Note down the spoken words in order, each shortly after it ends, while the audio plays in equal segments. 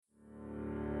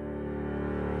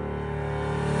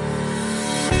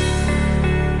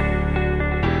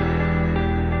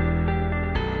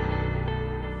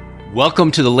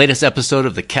Welcome to the latest episode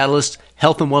of the Catalyst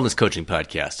Health and Wellness Coaching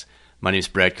Podcast. My name is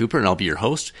Brad Cooper, and I'll be your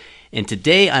host. And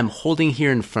today I'm holding here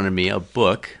in front of me a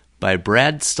book by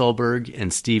Brad Stulberg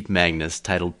and Steve Magnus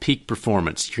titled Peak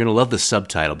Performance. You're going to love the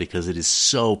subtitle because it is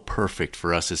so perfect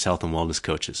for us as health and wellness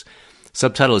coaches.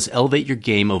 Subtitle is Elevate Your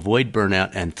Game, Avoid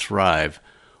Burnout, and Thrive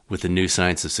with the New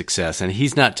Science of Success. And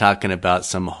he's not talking about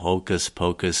some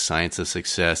hocus-pocus science of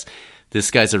success.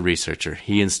 This guy's a researcher.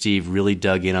 He and Steve really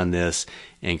dug in on this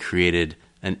and created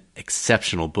an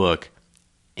exceptional book.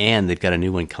 And they've got a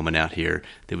new one coming out here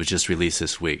that was just released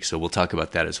this week. So we'll talk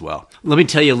about that as well. Let me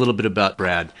tell you a little bit about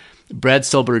Brad. Brad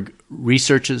Stulberg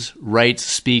researches, writes,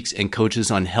 speaks, and coaches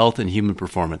on health and human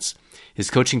performance. His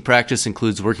coaching practice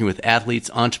includes working with athletes,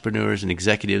 entrepreneurs, and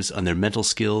executives on their mental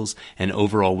skills and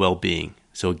overall well-being.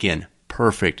 So again,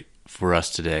 perfect for us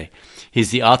today.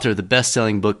 He's the author of the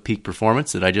best-selling book, Peak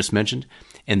Performance, that I just mentioned,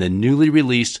 and the newly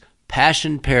released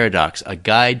Passion Paradox, a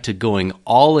guide to going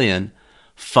all in,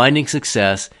 finding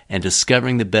success, and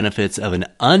discovering the benefits of an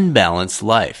unbalanced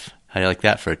life. How do you like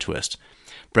that for a twist?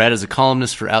 Brad is a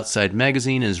columnist for Outside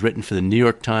Magazine and has written for the New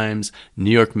York Times,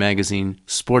 New York Magazine,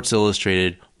 Sports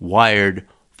Illustrated, Wired,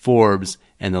 Forbes,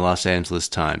 and the Los Angeles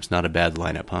Times. Not a bad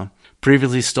lineup, huh?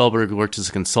 Previously, Stulberg worked as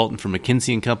a consultant for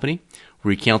McKinsey & Company,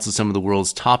 where he counseled some of the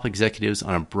world's top executives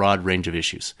on a broad range of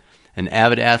issues. An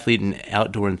avid athlete and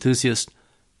outdoor enthusiast,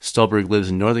 Stulberg lives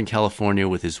in Northern California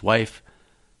with his wife,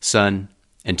 son,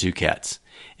 and 2 cats.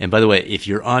 And by the way, if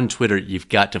you're on Twitter, you've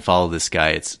got to follow this guy.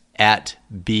 It's at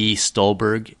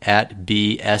 @bstulberg, at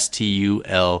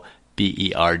BSTULBERG.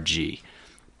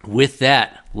 With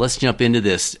that, let's jump into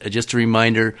this. Just a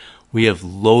reminder, we have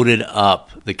loaded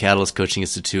up the Catalyst Coaching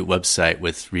Institute website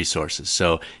with resources.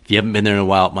 So if you haven't been there in a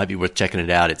while, it might be worth checking it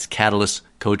out. It's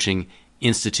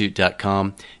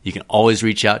catalystcoachinginstitute.com. You can always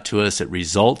reach out to us at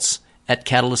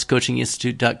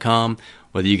results@catalystcoachinginstitute.com,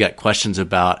 whether you got questions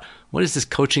about what is this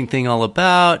coaching thing all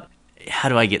about? How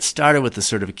do I get started with the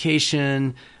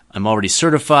certification? I'm already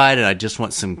certified and I just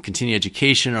want some continuing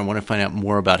education, or I want to find out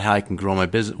more about how I can grow my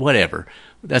business, whatever.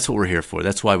 That's what we're here for.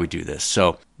 That's why we do this.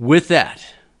 So with that,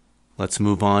 let's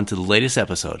move on to the latest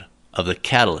episode of the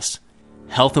Catalyst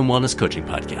Health and Wellness Coaching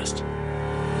Podcast.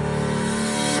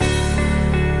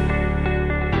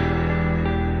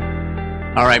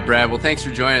 All right, Brad. Well, thanks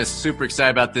for joining us. Super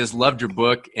excited about this. Loved your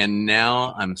book. And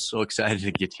now I'm so excited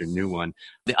to get your new one.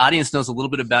 The audience knows a little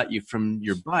bit about you from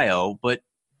your bio, but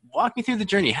walk me through the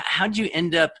journey. How did you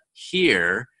end up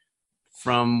here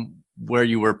from where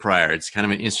you were prior? It's kind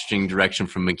of an interesting direction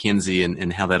from McKinsey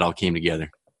and how that all came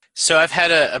together. So I've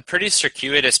had a pretty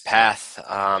circuitous path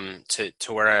to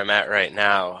where I'm at right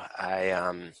now.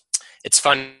 It's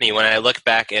funny, when I look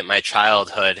back at my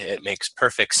childhood, it makes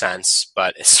perfect sense,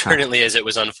 but certainly as it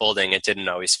was unfolding, it didn't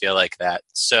always feel like that.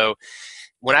 So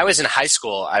when I was in high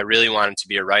school, I really wanted to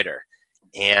be a writer.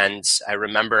 And I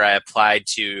remember I applied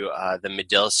to the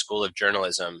Medill School of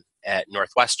Journalism at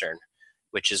Northwestern,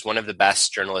 which is one of the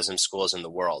best journalism schools in the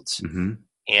world. Mm-hmm.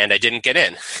 And I didn't get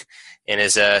in. And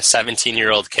as a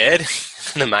 17-year-old kid,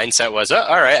 the mindset was,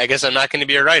 all right, I guess I'm not going to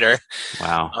be a writer.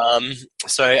 Wow.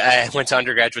 So I went to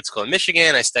undergraduate school in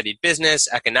Michigan. I studied business,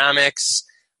 economics,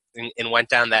 and went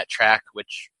down that track,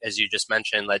 which, as you just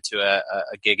mentioned, led to a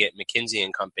gig at McKinsey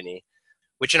 & Company,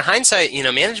 which in hindsight,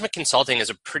 management consulting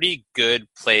is a pretty good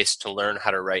place to learn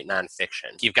how to write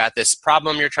nonfiction. You've got this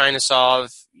problem you're trying to solve.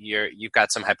 You've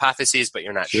got some hypotheses, but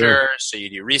you're not sure. So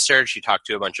you do research, you talk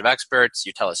to a bunch of experts,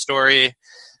 you tell a story.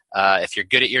 If you're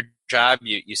good at your job,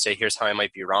 you say, here's how I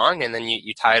might be wrong, and then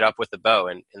you tie it up with a bow.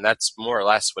 And that's more or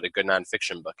less what a good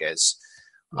nonfiction book is.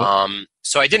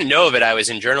 So I didn't know that I was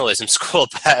in journalism school,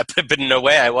 but in a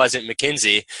way I was at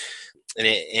McKinsey.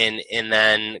 And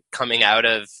then coming out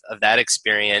of that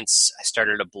experience, I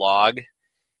started a blog,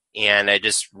 and I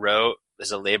just wrote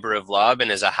as a labor of love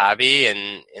and as a hobby,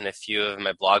 and a few of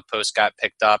my blog posts got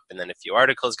picked up, and then a few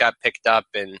articles got picked up,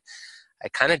 and I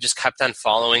kind of just kept on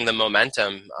following the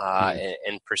momentum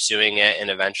and pursuing it, and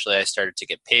eventually I started to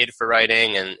get paid for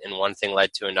writing, and one thing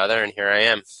led to another, and here I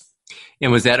am.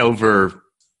 And was that over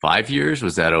 5 years?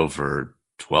 Was that over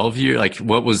 12 years? Like,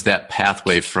 what was that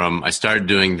pathway from I started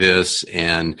doing this,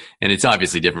 and it's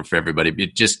obviously different for everybody,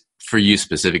 but just for you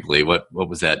specifically, what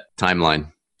was that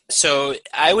timeline? So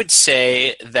I would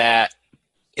say that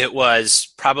it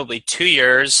was probably 2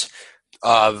 years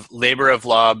of labor of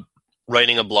love,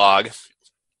 writing a blog.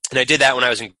 And I did that when I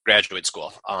was in graduate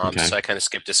school. So I kind of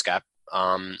skipped a step.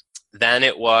 Then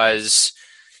it was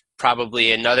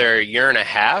probably another year and a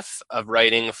half of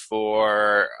writing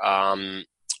for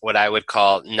what I would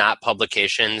call not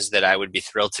publications that I would be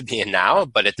thrilled to be in now,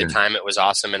 but at the time it was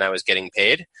awesome and I was getting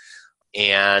paid.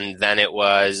 And then it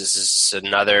was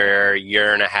another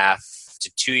year and a half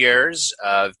to 2 years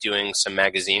of doing some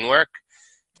magazine work,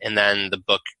 and then the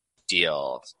book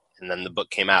deal, and then the book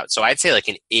came out. So I'd say like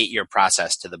an 8-year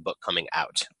process to the book coming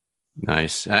out.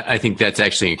 Nice. I think that's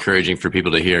actually encouraging for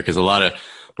people to hear, because a lot of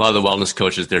the wellness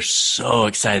coaches, they're so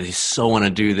excited. They so want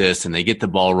to do this, and they get the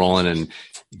ball rolling, and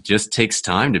it just takes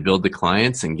time to build the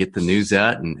clients and get the news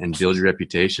out and build your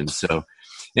reputation. So,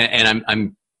 and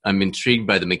I'm intrigued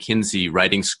by the McKinsey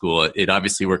writing school. It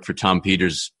obviously worked for Tom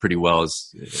Peters pretty well as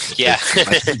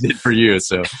it did for you.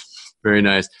 So very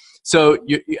nice. So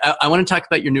I want to talk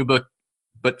about your new book,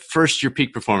 but first your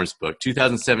peak performance book,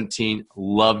 2017.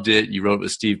 Loved it. You wrote it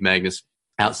with Steve Magnus.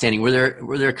 Outstanding. Were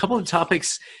there a couple of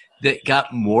topics that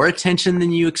got more attention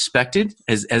than you expected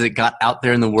as it got out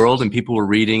there in the world and people were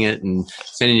reading it and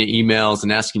sending you emails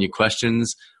and asking you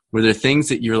questions? Were there things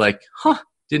that you're like,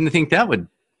 didn't think that would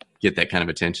get that kind of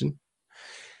attention?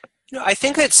 I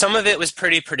think that some of it was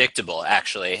pretty predictable,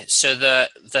 actually. So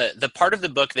the part of the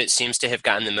book that seems to have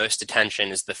gotten the most attention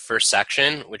is the first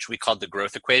section, which we called the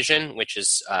growth equation, which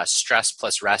is stress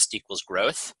plus rest equals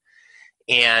growth.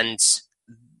 And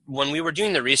when we were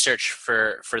doing the research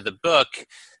for the book,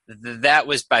 that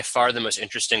was by far the most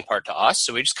interesting part to us.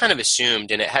 So we just kind of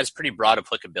assumed, and it has pretty broad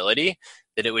applicability,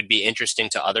 that it would be interesting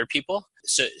to other people.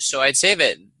 So I'd say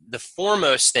that the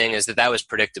foremost thing is that was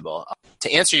predictable.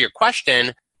 To answer your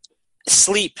question,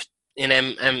 sleep, and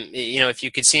I'm if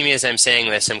you could see me as I'm saying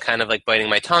this, I'm kind of like biting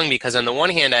my tongue, because on the one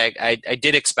hand, I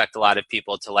did expect a lot of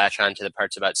people to latch on to the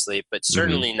parts about sleep, but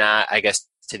certainly not, I guess,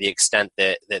 to the extent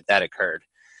that occurred.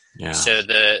 Yeah. So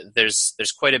there's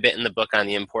quite a bit in the book on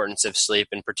the importance of sleep,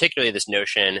 and particularly this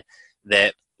notion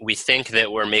that we think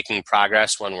that we're making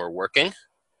progress when we're working,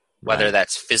 whether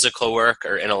that's physical work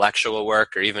or intellectual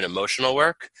work or even emotional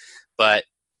work, but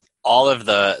all of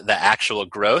the actual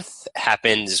growth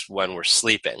happens when we're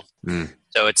sleeping.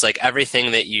 So it's like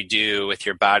everything that you do with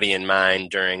your body and mind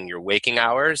during your waking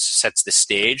hours sets the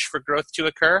stage for growth to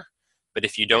occur. But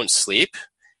if you don't sleep,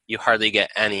 you hardly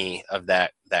get any of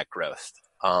that growth.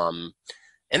 And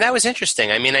that was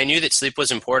interesting. I mean, I knew that sleep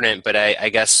was important, but I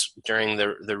guess during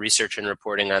the research and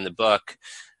reporting on the book,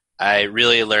 I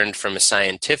really learned from a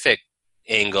scientific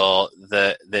angle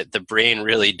that the brain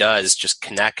really does just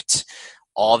connect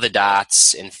all the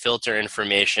dots and filter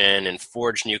information and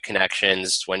forge new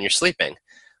connections when you're sleeping.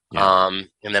 Yeah.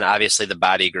 And then obviously the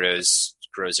body grows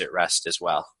at rest as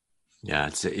well. Yeah,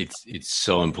 it's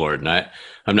so important.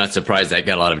 I'm not surprised that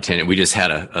got a lot of attention. We just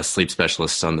had a sleep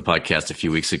specialist on the podcast a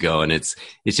few weeks ago, and it's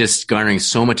just garnering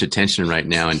so much attention right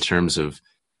now in terms of,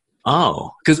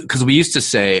 because we used to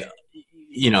say,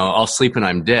 I'll sleep when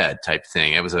I'm dead type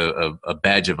thing. It was a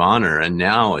badge of honor, and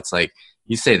now it's like,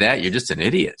 you say that, you're just an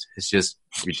idiot. It's just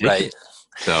ridiculous. Right.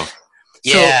 So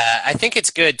I think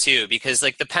it's good too, because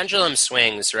like the pendulum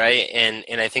swings, right? And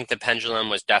I think the pendulum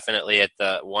was definitely at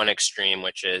the one extreme,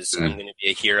 which is I'm going to be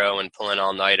a hero and pull an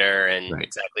all-nighter and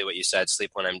exactly what you said,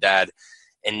 sleep when I'm dead.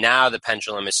 And now the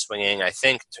pendulum is swinging, I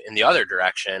think, in the other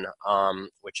direction,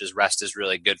 which is rest is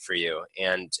really good for you.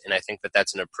 And I think that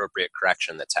that's an appropriate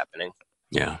correction that's happening.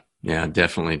 Yeah,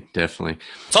 definitely.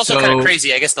 It's also kind of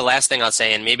crazy. I guess the last thing I'll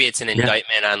say, and maybe it's an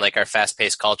indictment on like our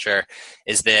fast-paced culture,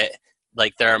 is that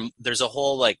like there's a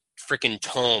whole like freaking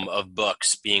tome of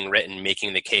books being written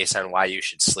making the case on why you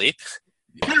should sleep.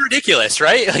 Kind of ridiculous,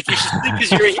 right? Like you should sleep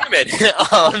because you're a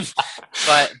human.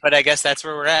 But I guess that's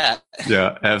where we're at.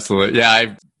 Yeah, absolutely.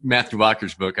 Yeah, Matthew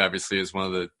Walker's book obviously is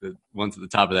one of the ones at the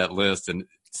top of that list, and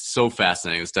so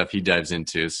fascinating the stuff he dives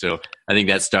into. So I think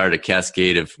that started a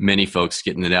cascade of many folks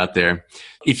getting it out there.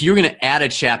 If you're going to add a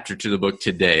chapter to the book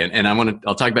today, and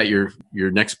I'll talk about your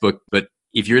next book, but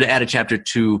if you're to add a chapter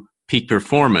to Peak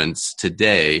Performance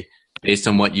today, based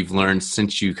on what you've learned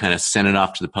since you kind of sent it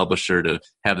off to the publisher to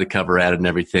have the cover added and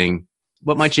everything,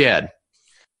 what might you add?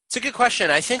 It's a good question.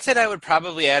 I think that I would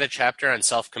probably add a chapter on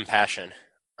self-compassion.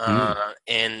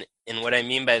 And what I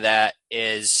mean by that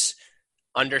is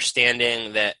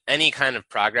understanding that any kind of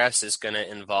progress is going to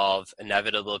involve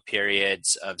inevitable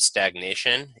periods of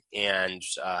stagnation and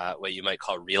what you might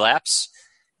call relapse.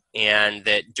 And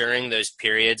that during those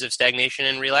periods of stagnation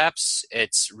and relapse,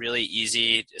 it's really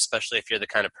easy, especially if you're the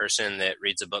kind of person that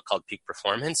reads a book called Peak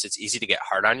Performance, it's easy to get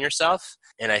hard on yourself.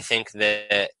 And I think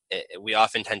that we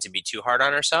often tend to be too hard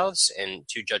on ourselves and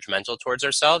too judgmental towards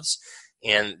ourselves.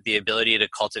 And the ability to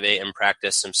cultivate and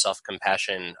practice some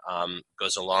self-compassion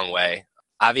goes a long way.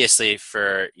 Obviously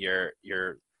for your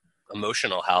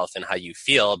emotional health and how you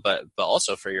feel, but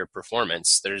also for your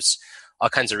performance. There's all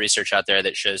kinds of research out there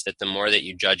that shows that the more that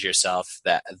you judge yourself,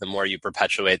 that the more you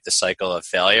perpetuate the cycle of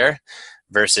failure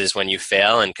versus when you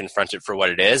fail and confront it for what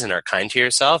it is and are kind to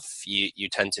yourself, you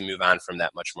tend to move on from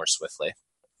that much more swiftly.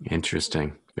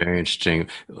 Interesting. Very interesting.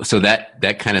 So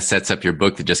that kind of sets up your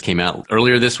book that just came out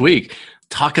earlier this week.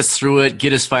 Talk us through it,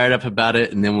 get us fired up about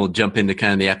it, and then we'll jump into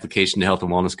kind of the application to health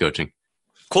and wellness coaching.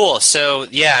 Cool. So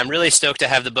yeah, I'm really stoked to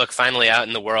have the book finally out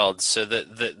in the world. So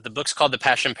the book's called The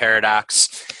Passion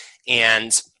Paradox,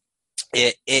 and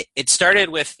it started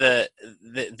with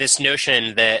this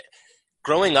notion that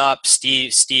growing up,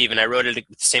 Steve, and I wrote it with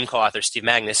the same co-author, Steve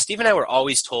Magnus. Steve and I were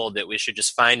always told that we should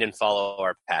just find and follow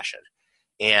our passion.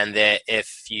 And that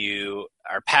if you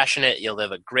are passionate, you'll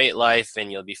live a great life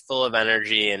and you'll be full of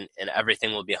energy and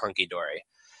everything will be hunky-dory.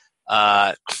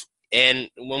 And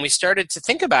when we started to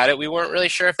think about it, we weren't really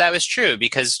sure if that was true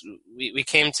because we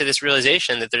came to this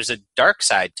realization that there's a dark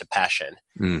side to passion.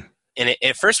 And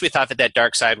at first we thought that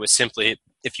dark side was simply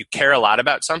if you care a lot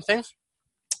about something,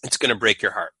 it's going to break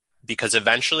your heart because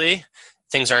eventually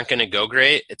things aren't going to go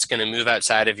great. It's going to move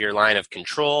outside of your line of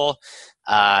control.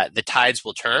 The tides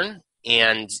will turn.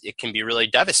 And it can be really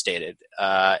devastated.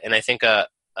 And I think an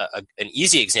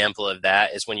easy example of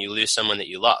that is when you lose someone that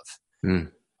you love.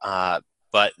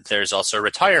 But there's also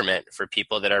retirement for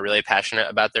people that are really passionate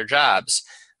about their jobs.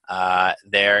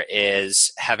 There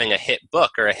is having a hit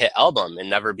book or a hit album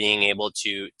and never being able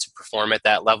to perform at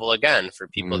that level again for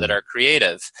people that are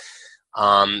creative.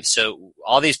 So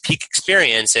all these peak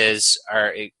experiences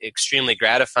are extremely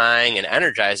gratifying and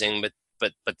energizing,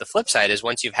 but the flip side is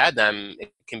once you've had them,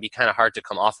 it can be kind of hard to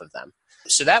come off of them.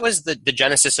 So that was the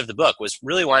genesis of the book, was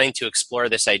really wanting to explore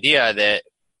this idea that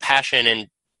passion in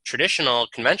traditional,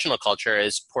 conventional culture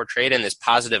is portrayed in this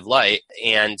positive light.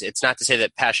 And it's not to say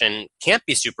that passion can't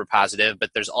be super positive,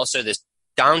 but there's also this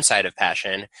downside of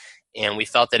passion. And we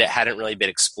felt that it hadn't really been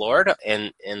explored.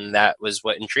 And that was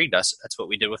what intrigued us. That's what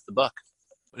we did with the book.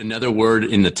 Another word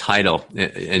in the title,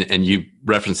 and you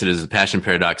reference it as the Passion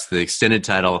Paradox, the extended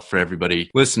title for everybody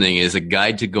listening is A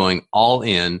Guide to Going All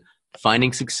In,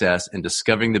 Finding Success, and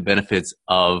Discovering the Benefits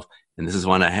of, and this is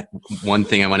one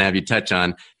thing I want to have you touch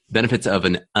on, benefits of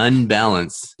an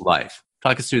unbalanced life.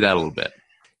 Talk us through that a little bit.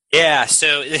 Yeah,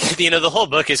 so the whole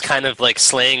book is kind of like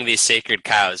slaying these sacred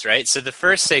cows, right? So the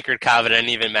first sacred cow that I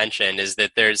didn't even mention is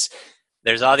that there's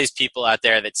all these people out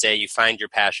there that say you find your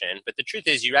passion, but the truth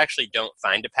is you actually don't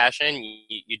find a passion.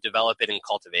 You develop it and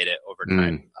cultivate it over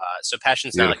time. So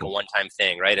passion's not like a one-time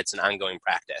thing, right? It's an ongoing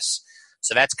practice.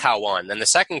 So that's cow one. Then the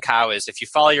second cow is if you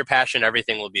follow your passion,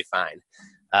 everything will be fine.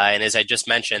 And as I just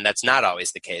mentioned, that's not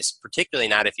always the case, particularly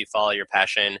not if you follow your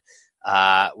passion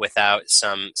without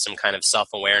some kind of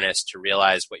self-awareness to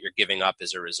realize what you're giving up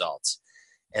as a result.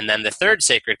 And then the third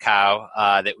sacred cow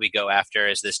that we go after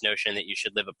is this notion that you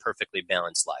should live a perfectly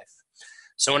balanced life.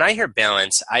 So when I hear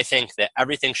balance, I think that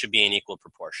everything should be in equal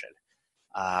proportion.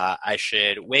 I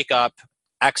should wake up,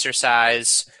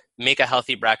 exercise, make a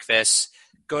healthy breakfast,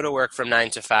 go to work from 9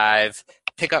 to 5,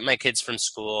 pick up my kids from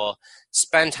school,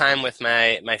 spend time with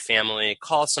my family,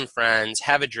 call some friends,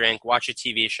 have a drink, watch a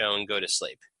TV show, and go to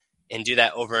sleep. And do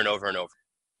that over and over and over.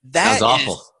 That sounds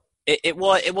awful.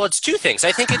 Well, it's two things.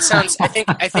 I think it sounds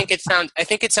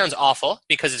awful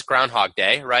because it's Groundhog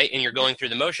Day, right? And you're going through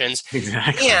the motions.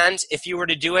 Exactly. And if you were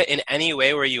to do it in any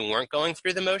way where you weren't going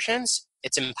through the motions,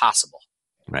 it's impossible.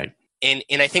 Right. And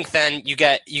I think then you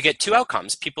get two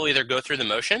outcomes. People either go through the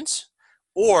motions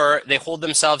or they hold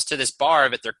themselves to this bar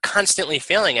that they're constantly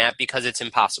failing at because it's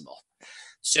impossible.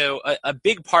 So a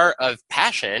big part of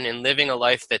passion and living a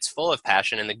life that's full of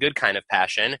passion and the good kind of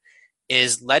passion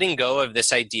is letting go of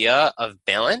this idea of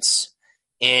balance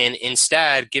and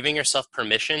instead giving yourself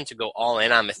permission to go all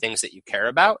in on the things that you care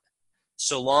about.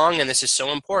 So long, and this is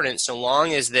so important, so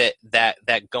long as that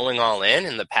going all in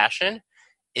and the passion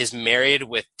is married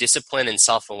with discipline and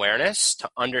self-awareness to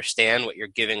understand what you're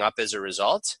giving up as a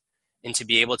result and to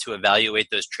be able to evaluate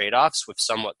those trade-offs with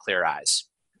somewhat clear eyes.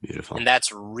 Beautiful. And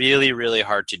that's really, really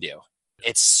hard to do.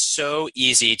 It's so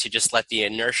easy to just let the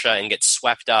inertia and get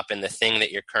swept up in the thing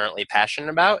that you're currently passionate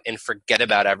about and forget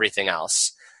about everything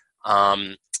else.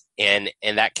 And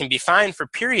that can be fine for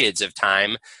periods of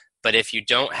time, but if you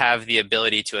don't have the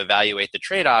ability to evaluate the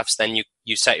trade-offs, then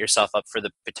you set yourself up for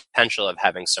the potential of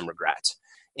having some regret.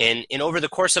 And over the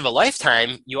course of a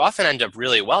lifetime, you often end up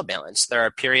really well balanced. There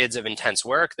are periods of intense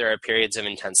work, there are periods of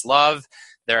intense love,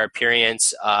 there are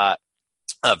periods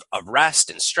of rest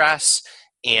and stress.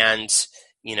 And,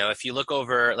 if you look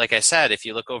over, like I said, if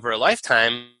you look over a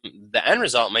lifetime, the end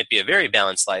result might be a very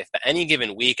balanced life, but any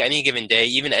given week, any given day,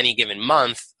 even any given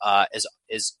month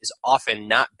is often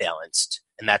not balanced,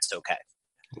 and that's okay.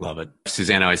 Love it.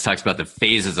 Suzanne always talks about the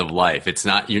phases of life. It's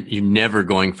not, you're never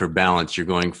going for balance. You're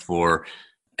going for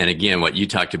And again, what you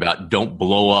talked about, don't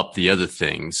blow up the other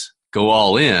things. Go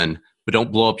all in, but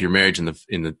don't blow up your marriage in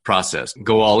the process.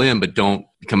 Go all in, but don't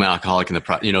become an alcoholic in the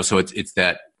process. So it's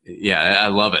that. Yeah, I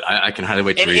love it. I can hardly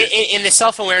wait to read it. And the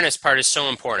self-awareness part is so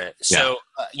important. So,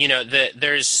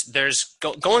 there's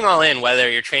going all in, whether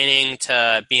you're training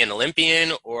to be an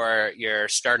Olympian or you're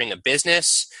starting a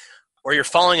business or you're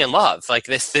falling in love like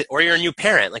this, or you're a new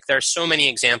parent. Like there are so many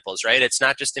examples, right? It's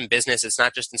not just in business. It's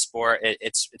not just in sport.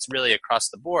 It's really across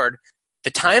the board.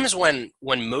 The times when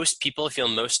most people feel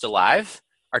most alive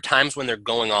are times when they're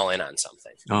going all in on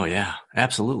something. Oh yeah,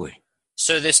 absolutely.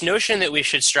 So this notion that we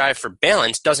should strive for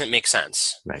balance doesn't make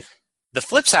sense. Right. The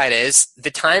flip side is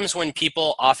the times when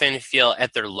people often feel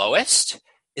at their lowest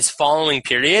is following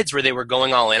periods where they were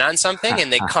going all in on something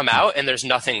and they come out and there's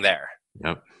nothing there.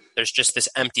 Yep. There's just this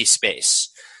empty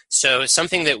space. So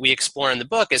something that we explore in the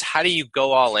book is how do you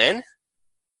go all in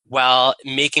while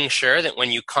making sure that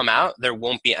when you come out, there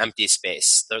won't be empty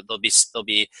space. There'll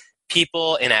be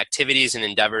people and activities and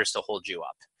endeavors to hold you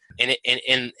up.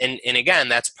 And again,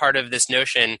 that's part of this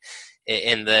notion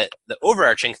in the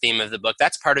overarching theme of the book.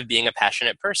 That's part of being a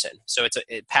passionate person. So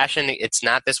passion. It's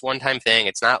not this one-time thing.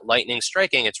 It's not lightning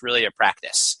striking. It's really a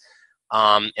practice.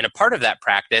 And a part of that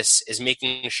practice is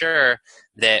making sure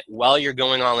that while you're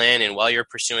going all in and while you're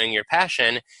pursuing your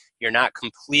passion, you're not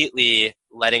completely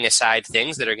letting aside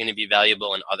things that are going to be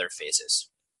valuable in other phases.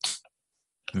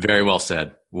 Very well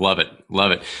said. Love it.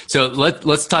 Love it. So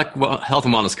let's talk health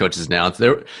and wellness coaches now.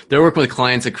 They're working with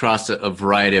clients across a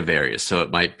variety of areas. So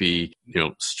it might be,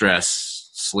 stress,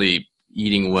 sleep,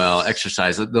 eating well,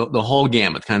 exercise, the whole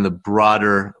gamut, kind of the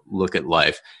broader look at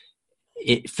life.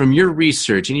 From your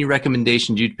research, any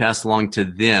recommendations you'd pass along to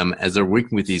them as they're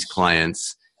working with these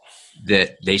clients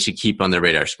that they should keep on their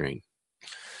radar screen?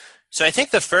 So I think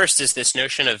the first is this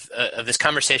notion of this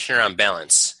conversation around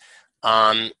balance,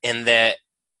 and that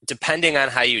depending on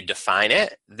how you define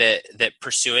it, that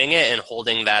pursuing it and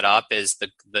holding that up as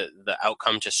the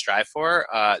outcome to strive for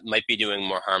might be doing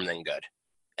more harm than good.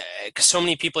 Because so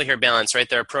many people hear balance, right?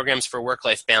 There are programs for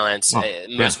work-life balance.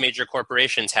 Most major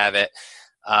corporations have it.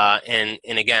 And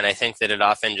again, I think that it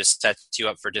often just sets you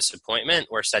up for disappointment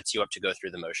or sets you up to go through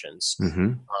the motions.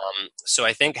 Mm-hmm. So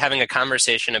I think having a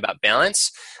conversation about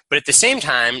balance, but at the same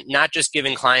time, not just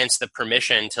giving clients the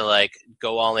permission to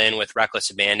go all in with reckless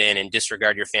abandon and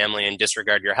disregard your family and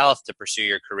disregard your health to pursue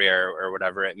your career or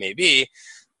whatever it may be.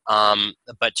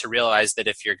 But to realize that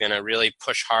if you're going to really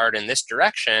push hard in this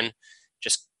direction,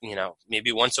 just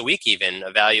maybe once a week even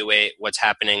evaluate what's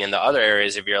happening in the other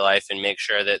areas of your life and make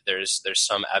sure that there's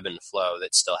some ebb and flow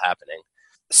that's still happening.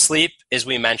 Sleep, as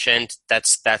we mentioned,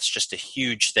 that's just a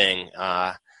huge thing.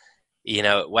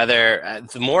 Whether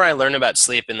the more I learn about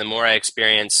sleep and the more I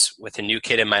experience with a new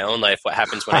kid in my own life what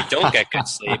happens when I don't get good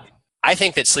sleep, I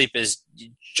think that sleep is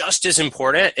just as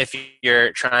important if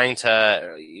you're trying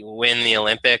to win the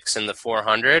Olympics and the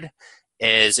 400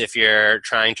 is if you're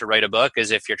trying to write a book, as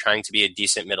if you're trying to be a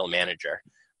decent middle manager.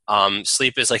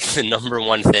 Sleep is the number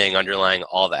one thing underlying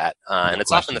all that. And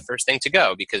it's often the first thing to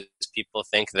go because people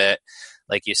think that,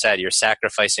 like you said, you're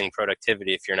sacrificing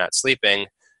productivity if you're not sleeping,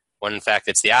 when in fact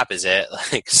it's the opposite.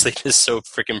 Sleep is so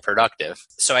freaking productive.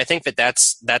 So I think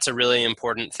that's a really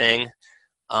important thing.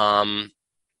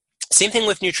 Same thing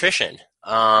with nutrition.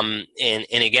 And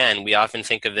again, we often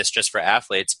think of this just for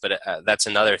athletes, but that's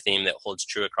another theme that holds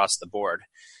true across the board.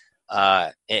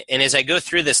 And as I go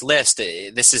through this list,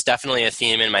 this is definitely a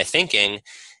theme in my thinking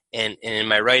and in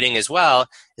my writing as well,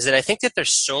 is that I think that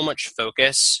there's so much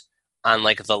focus on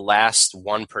the last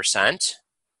 1%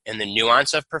 and the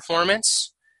nuance of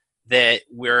performance that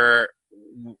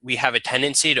we have a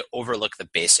tendency to overlook the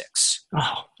basics.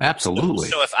 Oh, absolutely.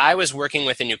 So if I was working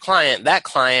with a new client, that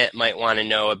client might want to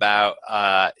know about,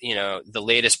 the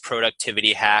latest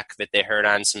productivity hack that they heard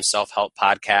on some self-help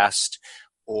podcast,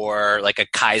 or a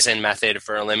Kaizen method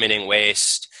for eliminating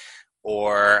waste,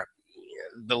 or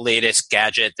the latest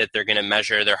gadget that they're going to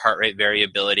measure their heart rate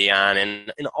variability on.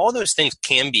 And all those things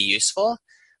can be useful,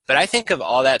 but I think of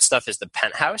all that stuff as the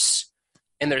penthouse.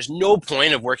 And there's no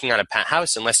point of working on a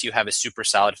penthouse unless you have a super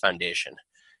solid foundation.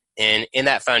 And in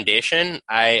that foundation,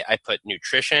 I put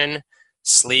nutrition,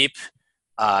 sleep,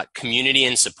 community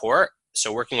and support.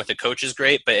 So working with a coach is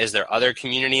great, but is there other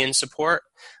community and support?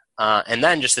 And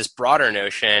then just this broader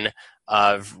notion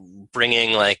of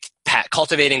bringing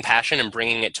cultivating passion and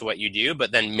bringing it to what you do,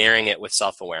 but then marrying it with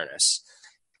self-awareness.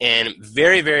 And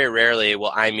very, very rarely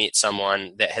will I meet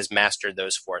someone that has mastered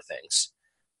those four things.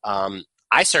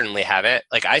 I certainly have it.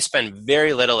 I spend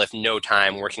very little, if no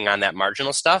time, working on that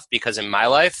marginal stuff because in my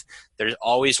life, there's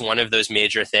always one of those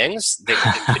major things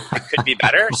that could be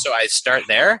better. So I start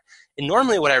there. And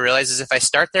normally what I realize is if I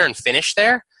start there and finish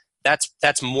there,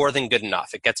 that's more than good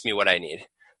enough. It gets me what I need.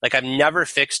 Like I've never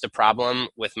fixed a problem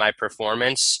with my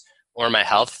performance or my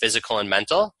health, physical and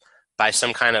mental, by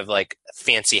some kind of like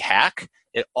fancy hack.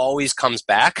 It always comes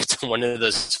back to one of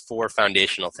those 4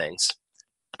 foundational things.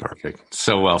 Perfect.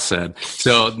 So well said.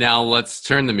 So now let's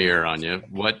turn the mirror on you.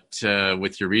 What,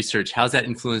 with your research, how's that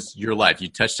influenced your life? You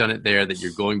touched on it there that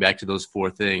you're going back to those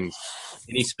 4 things.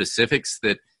 Any specifics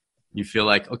that you feel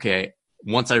like, okay,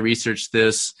 once I researched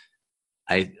this,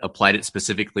 I applied it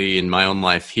specifically in my own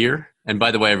life here? And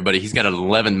by the way, everybody, he's got an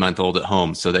 11-month-old at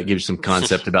home, so that gives you some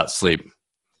concept about sleep.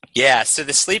 Yeah. So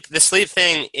the sleep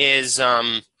thing is,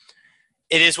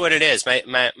 it is what it is.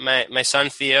 My son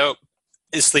Theo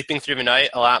is sleeping through the night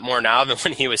a lot more now than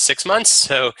when he was 6 months.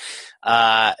 So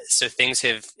things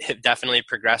have definitely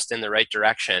progressed in the right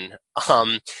direction.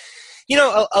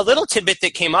 A little tidbit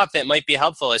that came up that might be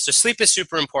helpful is, so sleep is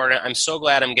super important. I'm so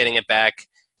glad I'm getting it back.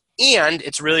 And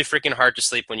it's really freaking hard to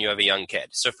sleep when you have a young kid.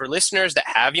 So for listeners that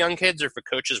have young kids, or for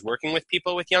coaches working with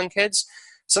people with young kids,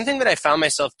 something that I found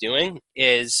myself doing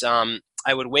is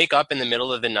I would wake up in the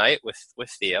middle of the night with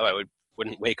Theo.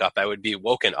 Wouldn't wake up. I would be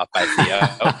woken up by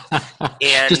Theo.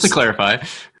 And just to clarify.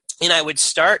 And I would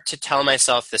start to tell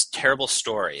myself this terrible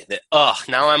story that,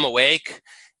 now I'm awake,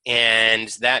 and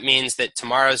that means that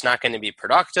tomorrow's not going to be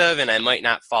productive, and I might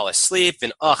not fall asleep,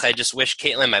 and I just wish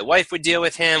Caitlin, my wife, would deal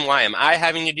with him. Why am I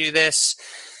having to do this?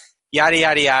 Yada,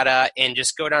 yada, yada, and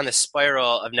just go down the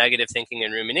spiral of negative thinking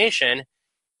and rumination.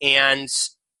 And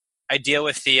I deal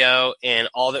with Theo, and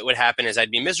all that would happen is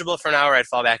I'd be miserable for an hour, I'd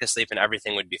fall back asleep, and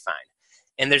everything would be fine.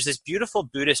 And there's this beautiful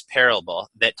Buddhist parable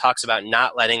that talks about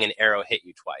not letting an arrow hit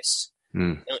you twice.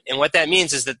 And what that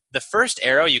means is that the first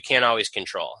arrow you can't always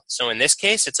control. So in this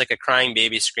case, it's like a crying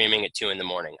baby screaming at 2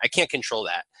 a.m. I can't control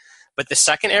that. But the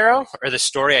second arrow, or the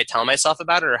story I tell myself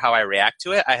about it, or how I react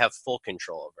to it, I have full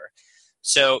control over.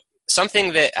 So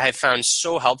something that I've found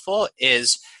so helpful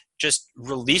is just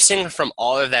releasing from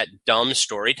all of that dumb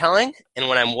storytelling. And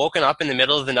when I'm woken up in the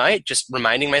middle of the night, just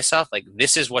reminding myself, like,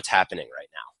 this is what's happening right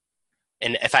now.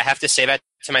 And if I have to say that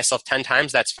to myself 10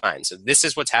 times, that's fine. So this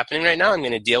is what's happening right now. I'm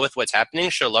going to deal with what's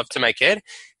happening, show love to my kid,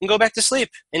 and go back to sleep.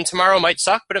 And tomorrow might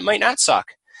suck, but it might not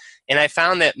suck. And I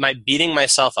found that my beating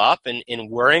myself up and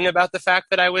worrying about the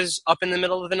fact that I was up in the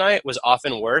middle of the night was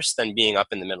often worse than being up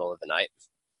in the middle of the night.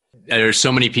 There's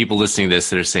so many people listening to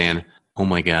this that are saying, oh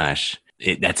my gosh,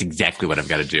 that's exactly what I've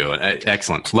got to do.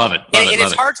 Excellent. Love it. And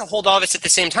it's hard to hold all this at the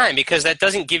same time, because that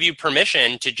doesn't give you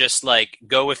permission to just like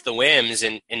go with the whims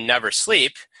and never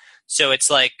sleep. So it's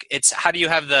like, it's how do you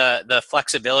have the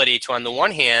flexibility to, on the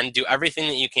one hand, do everything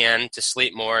that you can to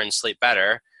sleep more and sleep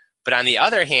better, but on the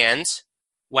other hand,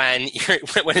 when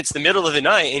it's the middle of the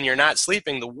night and you're not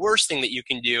sleeping, the worst thing that you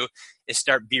can do is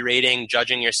start berating,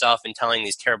 judging yourself, and telling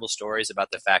these terrible stories about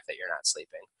the fact that you're not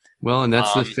sleeping. Well, and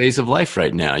that's the phase of life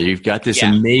right now. You've got this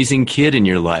amazing kid in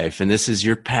your life, and this is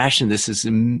your passion. This is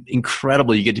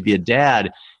incredible. You get to be a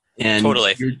dad, and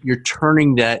totally. You're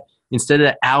turning that, instead of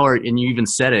that hour, and you even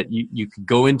said it, you could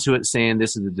go into it saying,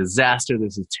 this is a disaster,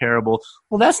 this is terrible.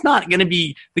 Well, that's not going to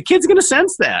be, the kid's going to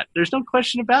sense that. There's no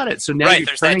question about it. So now right, you're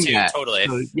there's turning that too, totally.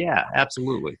 So, yeah,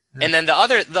 absolutely. And then the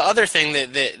other thing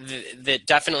that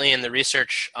definitely in the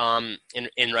research,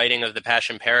 in writing of the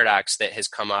passion paradox that has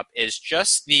come up is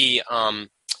just the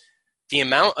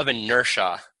amount of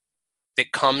inertia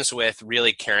that comes with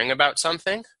really caring about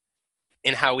something,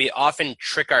 and how we often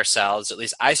trick ourselves, at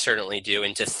least I certainly do,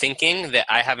 into thinking that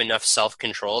I have enough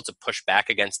self-control to push back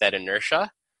against that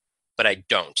inertia, but I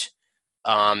don't.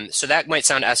 So that might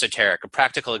sound esoteric. A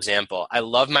practical example: I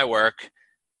love my work.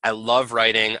 I love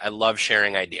writing. I love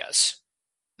sharing ideas.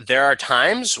 There are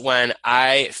times when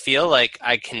I feel like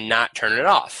I cannot turn it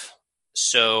off.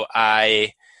 So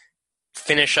I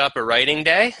finish up a writing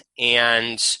day,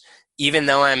 and even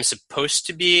though I'm supposed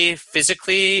to be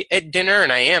physically at dinner,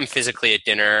 and I am physically at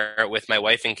dinner with my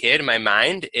wife and kid, my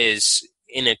mind is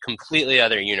in a completely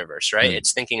other universe, right?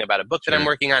 It's thinking about a book that I'm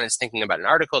working on. It's thinking about an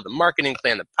article, the marketing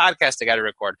plan, the podcast I got to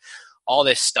record, all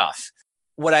this stuff.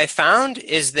 What I found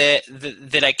is that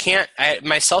I can't,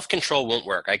 my self-control won't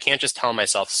work. I can't just tell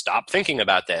myself, stop thinking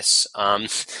about this.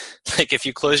 Like if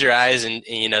you close your eyes and,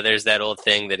 there's that old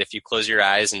thing that if you close your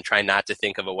eyes and try not to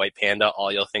think of a white panda,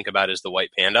 all you'll think about is the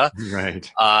white panda. Right.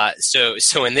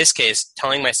 So in this case,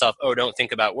 telling myself, oh, don't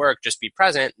think about work, just be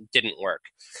present, didn't work.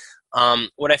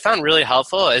 What I found really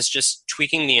helpful is just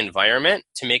tweaking the environment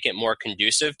to make it more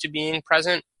conducive to being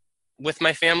present with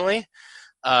my family.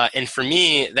 And for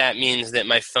me, that means that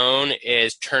my phone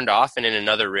is turned off and in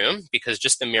another room, because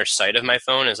just the mere sight of my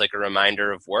phone is like a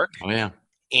reminder of work. Oh, yeah.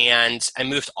 And I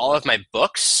moved all of my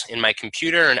books and my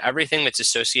computer and everything that's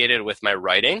associated with my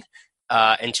writing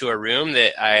into a room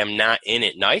that I am not in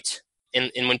at night.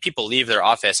 And when people leave their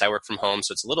office, I work from home,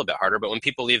 so it's a little bit harder. But when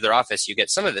people leave their office, you get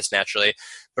some of this naturally.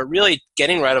 But really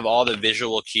getting rid of all the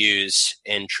visual cues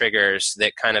and triggers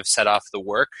that kind of set off the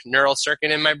work neural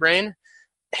circuit in my brain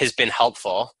has been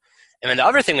helpful. And then the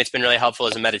other thing that's been really helpful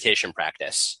is a meditation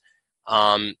practice,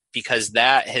 because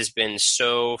that has been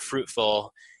so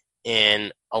fruitful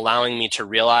in allowing me to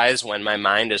realize when my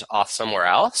mind is off somewhere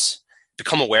else,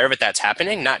 become aware of it that's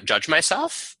happening, not judge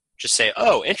myself, just say,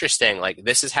 oh, interesting, like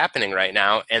this is happening right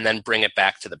now, and then bring it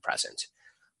back to the present.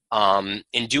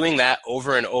 In doing that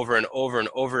over and over and over and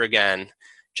over again,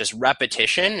 just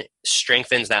repetition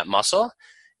strengthens that muscle.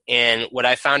 And what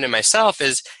I found in myself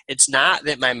is it's not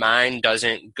that my mind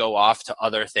doesn't go off to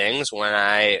other things when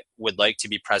I would like to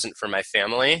be present for my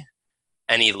family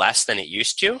any less than it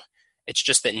used to. It's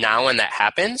just that now when that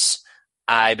happens,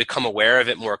 I become aware of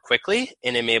it more quickly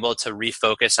and am able to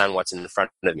refocus on what's in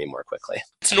front of me more quickly.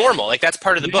 It's normal. Like, that's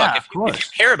part of the book. If you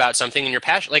care about something and you're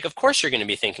passionate, like, of course you're going to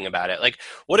be thinking about it. Like,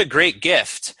 what a great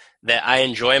gift that I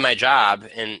enjoy my job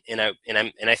and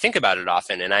I think about it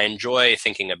often and I enjoy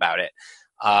thinking about it.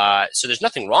 So there's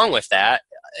nothing wrong with that.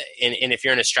 And if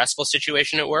you're in a stressful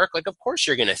situation at work, like, of course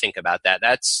you're going to think about that.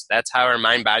 That's how our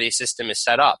mind-body system is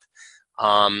set up.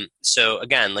 So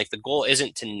again, like, the goal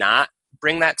isn't to not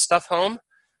bring that stuff home,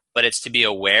 but it's to be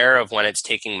aware of when it's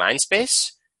taking mind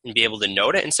space and be able to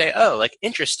note it and say, oh, like,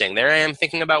 interesting, there I am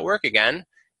thinking about work again.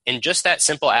 And just that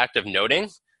simple act of noting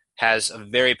has a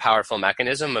very powerful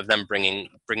mechanism of them bringing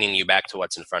you back to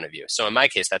what's in front of you. So in my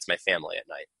case, that's my family at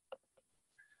night.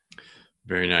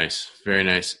 Very nice. Very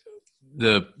nice.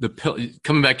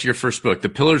 Coming back to your first book, the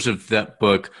pillars of that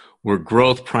book were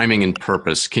growth, priming, and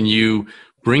purpose. Can you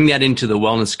bring that into the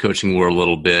wellness coaching world a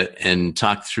little bit and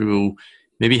talk through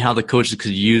maybe how the coaches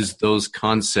could use those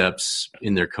concepts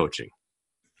in their coaching?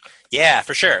 Yeah,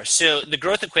 for sure. So the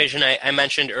growth equation I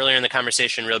mentioned earlier in the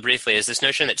conversation real briefly is this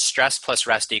notion that stress plus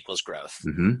rest equals growth.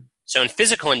 Mm-hmm. So in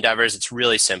physical endeavors, it's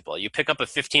really simple. You pick up a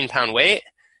 15-pound weight,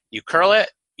 you curl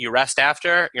it, you rest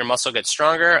after, your muscle gets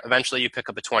stronger, eventually you pick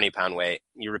up a 20-pound weight.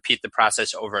 You repeat the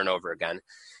process over and over again.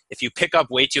 If you pick up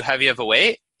way too heavy of a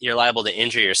weight, you're liable to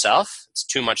injure yourself. It's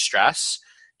too much stress.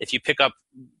 If you pick up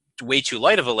way too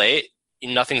light of a weight,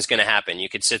 nothing's going to happen. You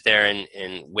could sit there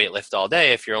and weight lift all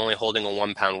day. If you're only holding a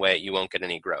 1-pound weight, you won't get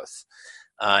any growth.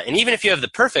 And even if you have the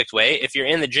perfect weight, if you're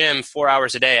in the gym 4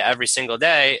 hours a day, every single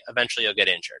day, eventually you'll get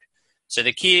injured. So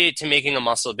the key to making a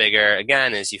muscle bigger,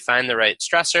 again, is you find the right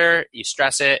stressor, you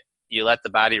stress it, you let the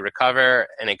body recover,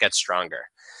 and it gets stronger.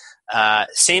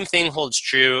 Same thing holds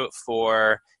true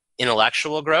for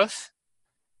intellectual growth,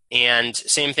 and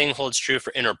same thing holds true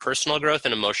for interpersonal growth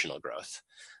and emotional growth.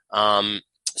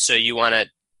 So you want to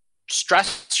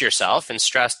stress yourself, and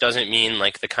stress doesn't mean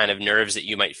like the kind of nerves that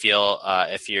you might feel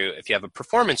if you have a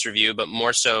performance review, but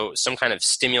more so some kind of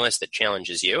stimulus that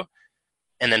challenges you.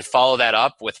 And then follow that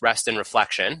up with rest and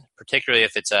reflection, particularly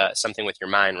if it's something with your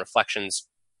mind. Reflection's,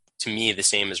 to me, the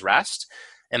same as rest.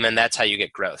 And then that's how you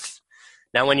get growth.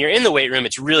 Now, when you're in the weight room,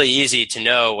 it's really easy to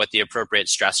know what the appropriate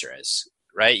stressor is,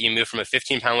 right? You move from a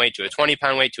 15-pound weight to a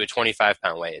 20-pound weight to a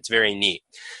 25-pound weight. It's very neat.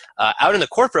 Out in the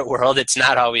corporate world, it's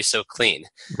not always so clean.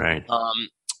 Right.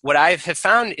 What I have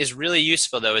found is really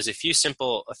useful, though, is a few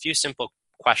simple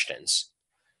questions.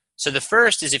 So the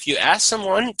first is if you ask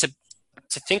someone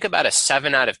to think about a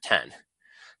 7 out of 10.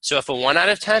 So if a 1 out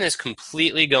of 10 is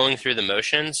completely going through the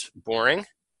motions, boring,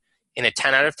 and a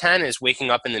 10 out of 10 is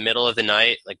waking up in the middle of the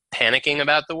night, like panicking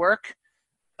about the work,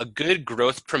 a good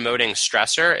growth-promoting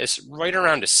stressor is right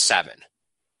around a 7.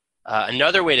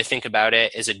 Another way to think about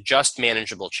it is a just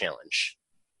manageable challenge.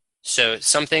 So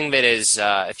something that is,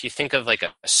 if you think of like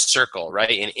a circle,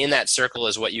 right? And in that circle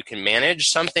is what you can manage,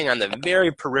 something on the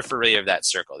very periphery of that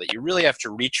circle that you really have to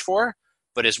reach for,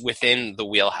 but is within the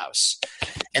wheelhouse.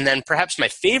 And then perhaps my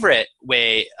favorite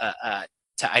way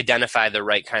to identify the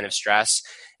right kind of stress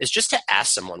is just to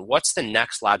ask someone, what's the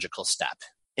next logical step?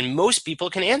 And most people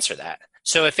can answer that.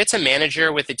 So if it's a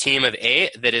manager with a team of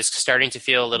 8 that is starting to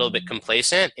feel a little bit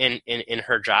complacent in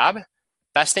her job,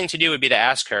 best thing to do would be to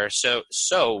ask her,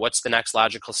 so what's the next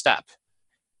logical step?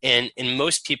 And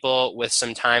most people with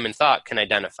some time and thought can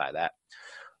identify that.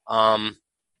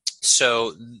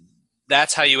 So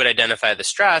that's how you would identify the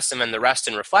stress. And then the rest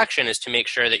and reflection is to make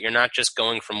sure that you're not just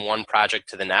going from one project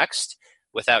to the next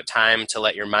without time to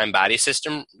let your mind-body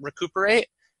system recuperate,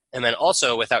 and then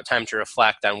also without time to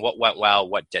reflect on what went well,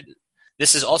 what didn't.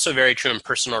 This is also very true in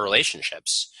personal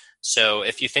relationships. So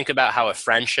if you think about how a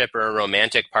friendship or a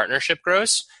romantic partnership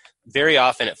grows, very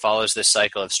often it follows this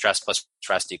cycle of stress plus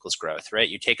rest equals growth, right?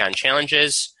 You take on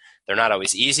challenges. They're not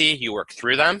always easy. You work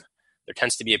through them. There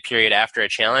tends to be a period after a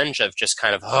challenge of just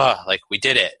kind of, like we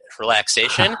did it,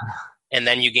 relaxation. And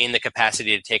then you gain the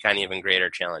capacity to take on even greater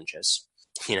challenges.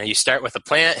 You start with a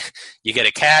plant, you get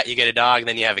a cat, you get a dog, and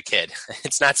then you have a kid.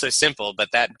 It's not so simple, but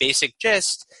that basic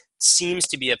gist seems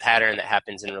to be a pattern that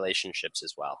happens in relationships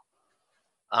as well.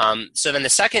 So then the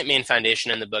second main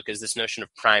foundation in the book is this notion of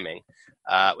priming,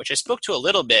 which I spoke to a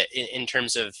little bit in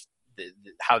terms of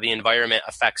how the environment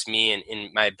affects me and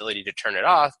in my ability to turn it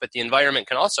off, but the environment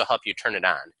can also help you turn it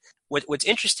on. What's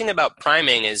interesting about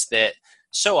priming is that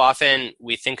so often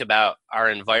we think about our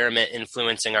environment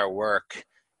influencing our work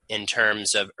in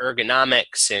terms of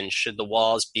ergonomics, and should the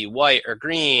walls be white or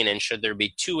green, and should there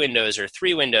be 2 windows or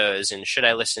 3 windows, and should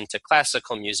I listen to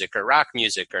classical music or rock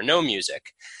music or no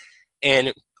music?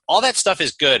 And all that stuff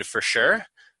is good for sure,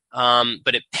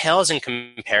 but it pales in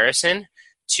comparison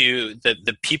to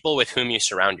the people with whom you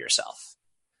surround yourself.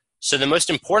 So the most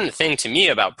important thing to me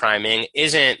about priming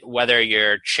isn't whether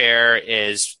your chair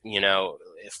is,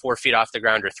 4 feet off the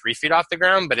ground or 3 feet off the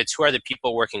ground, but it's who are the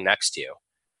people working next to you.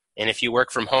 And if you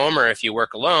work from home or if you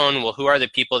work alone, well, who are the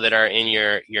people that are in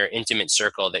your intimate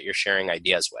circle that you're sharing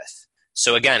ideas with?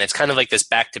 So again, it's kind of like this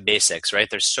back to basics, right?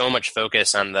 There's so much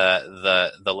focus on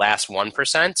the last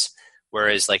 1%,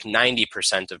 whereas like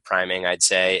 90% of priming, I'd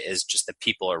say, is just the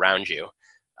people around you.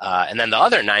 And then the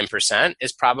other 9%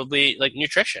 is probably like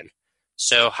nutrition.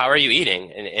 So how are you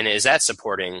eating? And is that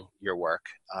supporting your work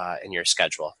and your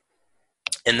schedule?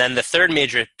 And then the third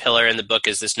major pillar in the book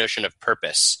is this notion of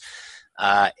purpose.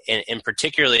 And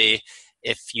particularly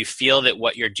if you feel that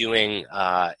what you're doing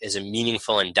is a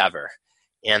meaningful endeavor.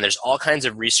 And there's all kinds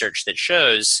of research that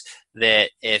shows that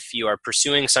if you are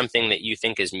pursuing something that you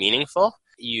think is meaningful,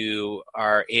 you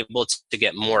are able to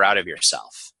get more out of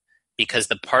yourself. Because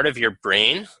the part of your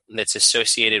brain that's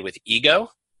associated with ego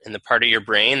and the part of your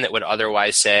brain that would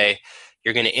otherwise say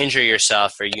you're going to injure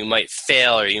yourself or you might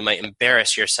fail or you might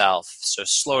embarrass yourself, so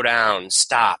slow down,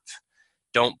 stop,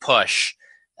 don't push,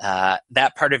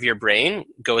 that part of your brain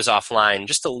goes offline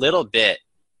just a little bit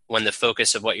when the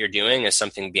focus of what you're doing is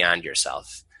something beyond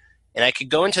yourself. And I could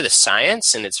go into the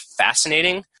science, and it's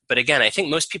fascinating. But again, I think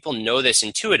most people know this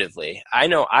intuitively. I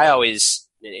know I always,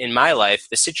 in my life,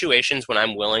 the situations when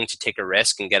I'm willing to take a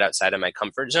risk and get outside of my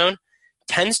comfort zone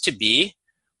tends to be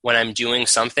when I'm doing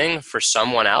something for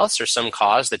someone else or some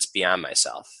cause that's beyond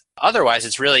myself. Otherwise,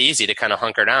 it's really easy to kind of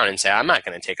hunker down and say, I'm not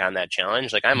going to take on that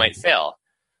challenge. Like, I might fail.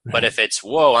 Right. But if it's,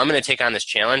 I'm going to take on this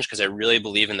challenge because I really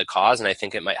believe in the cause and I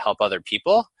think it might help other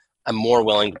people, I'm more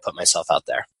willing to put myself out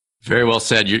there. Very well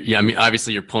said.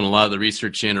 Obviously you're pulling a lot of the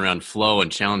research in around flow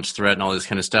and challenge threat and all this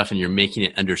kind of stuff, and you're making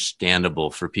it understandable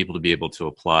for people to be able to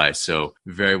apply. So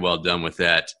very well done with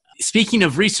that. Speaking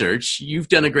of research, you've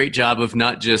done a great job of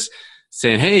not just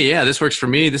saying, hey, yeah, this works for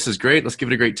me. This is great. Let's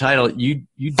give it a great title. You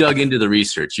dug into the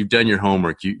research. You've done your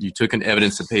homework. You took an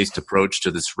evidence-based approach to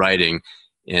this writing.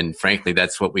 And frankly,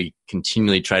 that's what we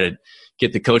continually try to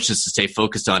get the coaches to stay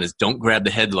focused on is don't grab the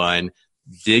headline,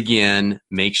 dig in,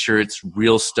 make sure it's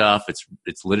real stuff,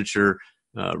 it's literature,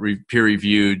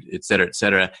 peer-reviewed, et cetera, et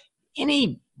cetera.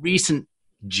 Any recent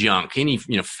junk, any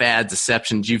fads,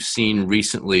 deceptions you've seen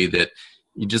recently that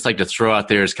you just like to throw out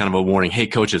there as kind of a warning, hey,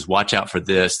 coaches, watch out for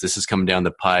this. This is coming down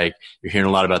the pike. You're hearing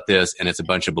a lot about this, and it's a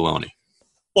bunch of baloney.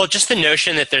 Well, just the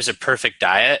notion that there's a perfect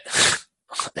diet,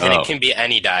 and it can be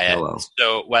any diet. Hello.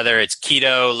 So whether it's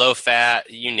keto, low fat,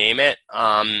 you name it,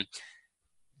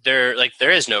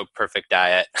 there is no perfect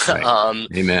diet. Right.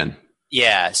 Amen.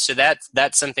 Yeah, so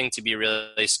that's something to be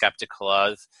really skeptical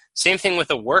of. Same thing with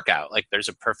a workout. Like there's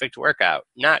a perfect workout.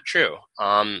 Not true.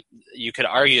 You could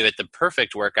argue that the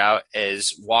perfect workout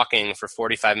is walking for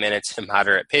 45 minutes at a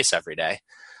moderate pace every day.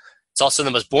 It's also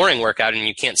the most boring workout, and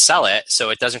you can't sell it, so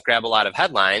it doesn't grab a lot of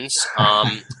headlines.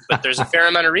 But there's a fair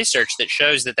amount of research that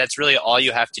shows that that's really all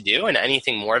you have to do, and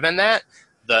anything more than that,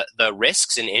 the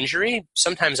risks and injury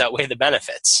sometimes outweigh the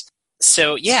benefits.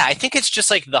 So yeah, I think it's just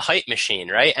like the hype machine,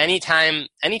 right? Anytime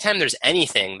there's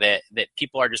anything that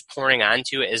people are just pouring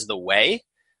onto as the way,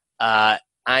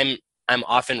 I'm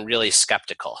often really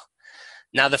skeptical.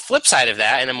 Now the flip side of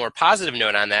that, and a more positive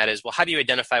note on that, is, well, how do you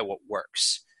identify what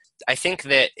works? I think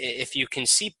that if you can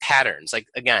see patterns, like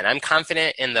again, I'm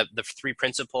confident in the 3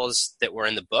 principles that were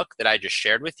in the book that I just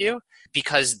shared with you,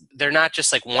 because they're not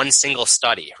just like one single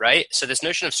study, right? So this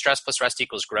notion of stress plus rest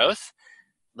equals growth,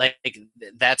 like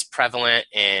that's prevalent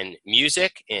in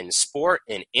music, in sport,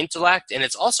 in intellect, and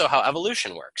it's also how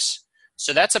evolution works.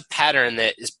 So that's a pattern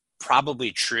that is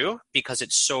probably true because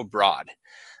it's so broad.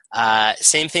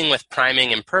 Same thing with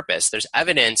priming and purpose. There's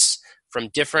evidence from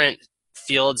different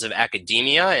fields of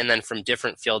academia and then from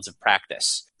different fields of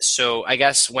practice. So I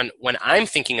guess when I'm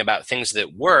thinking about things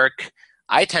that work,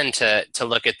 I tend to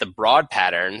look at the broad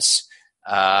patterns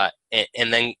and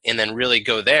then really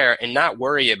go there and not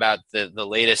worry about the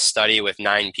latest study with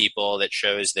 9 people that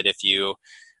shows that if you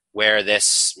wear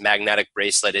this magnetic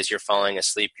bracelet as you're falling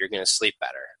asleep, you're going to sleep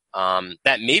better.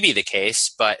 That may be the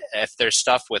case, but if there's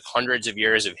stuff with hundreds of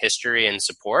years of history and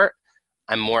support,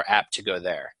 I'm more apt to go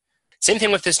there. Same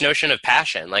thing with this notion of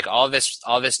passion. Like all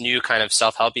this new kind of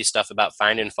self-helpy stuff about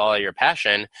find and follow your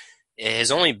passion, it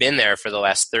has only been there for the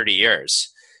last 30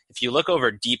 years. If you look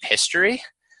over deep history,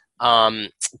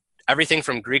 everything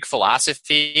from Greek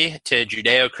philosophy to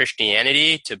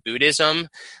Judeo-Christianity to Buddhism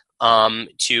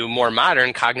to more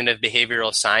modern cognitive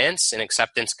behavioral science and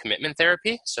acceptance commitment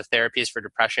therapy, so therapies for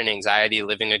depression, anxiety,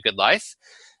 living a good life,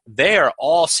 they are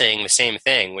all saying the same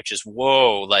thing, which is,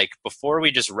 whoa, like before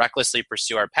we just recklessly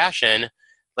pursue our passion,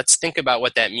 let's think about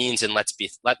what that means and let's be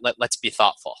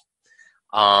thoughtful.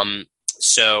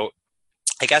 So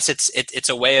I guess it's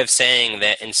a way of saying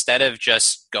that instead of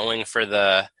just going for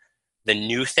the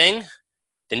new thing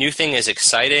is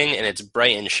exciting and it's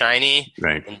bright and shiny,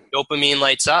 right, and dopamine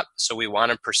lights up, so we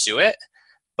want to pursue it.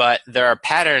 But there are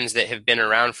patterns that have been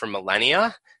around for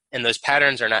millennia, and those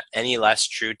patterns are not any less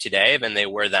true today than they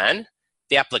were then.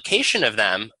 The application of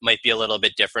them might be a little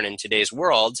bit different in today's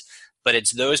world, but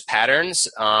it's those patterns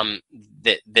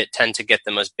that tend to get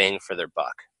the most bang for their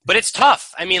buck. But it's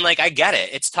tough. I mean, like, I get it.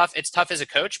 It's tough. It's tough as a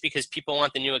coach because people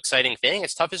want the new exciting thing.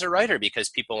 It's tough as a writer because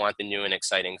people want the new and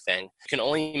exciting thing. You can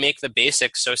only make the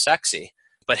basics so sexy.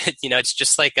 But, it's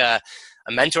just like a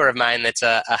mentor of mine that's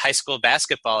a high school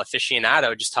basketball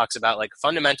aficionado just talks about like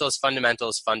fundamentals.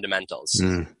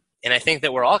 And I think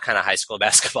that we're all kind of high school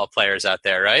basketball players out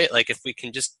there, right? Like if we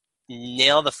can just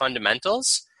nail the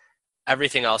fundamentals,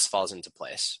 everything else falls into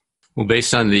place. Well,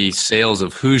 based on the sales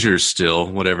of Hoosiers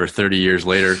still, whatever, 30 years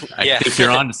later, I think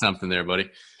you're on to something there, buddy.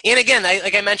 And again,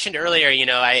 like I mentioned earlier,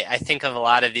 I think of a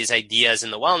lot of these ideas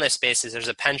in the wellness spaces, there's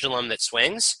a pendulum that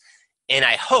swings. And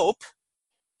I hope,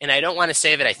 and I don't want to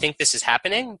say that I think this is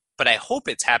happening, but I hope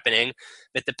it's happening,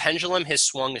 that the pendulum has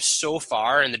swung so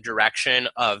far in the direction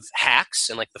of hacks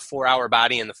and like the 4-hour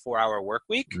body and the 4-hour work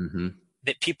week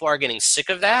that people are getting sick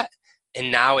of that.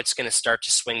 And now it's going to start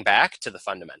to swing back to the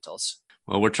fundamentals.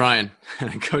 Well, we're trying.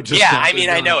 Coach,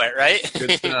 I know it, right?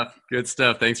 Good stuff. Good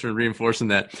stuff. Thanks for reinforcing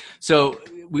that. So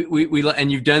we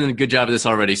and you've done a good job of this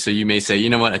already. So you may say, you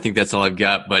know what, I think that's all I've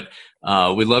got. But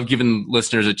we love giving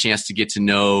listeners a chance to get to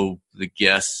know the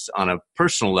guests on a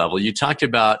personal level. You talked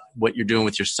about what you're doing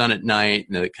with your son at night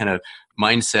and the kind of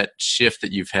mindset shift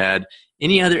that you've had.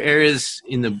 Any other areas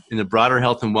in the broader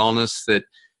health and wellness that,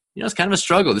 it's kind of a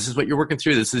struggle? This is what you're working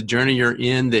through. This is a journey you're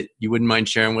in that you wouldn't mind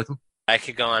sharing with them? I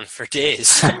could go on for days.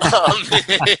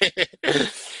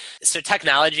 So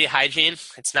technology hygiene,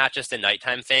 it's not just a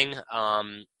nighttime thing.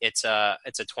 It's a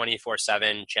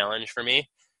 24/7 challenge for me.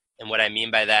 And what I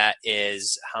mean by that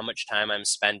is how much time I'm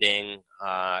spending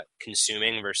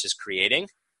consuming versus creating,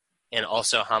 and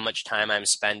also how much time I'm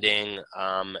spending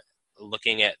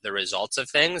looking at the results of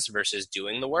things versus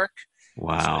doing the work.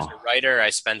 Wow. So as a writer, I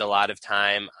spend a lot of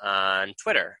time on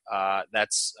Twitter.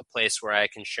 That's a place where I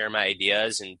can share my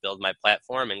ideas and build my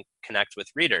platform and connect with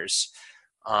readers.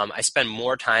 I spend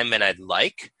more time than I'd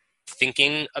like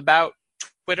thinking about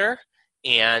Twitter.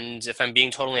 And if I'm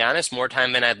being totally honest, more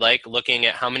time than I'd like looking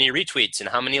at how many retweets and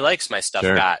how many likes my stuff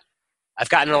got. I've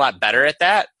gotten a lot better at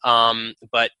that.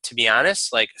 But to be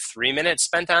honest, like 3 minutes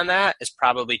spent on that is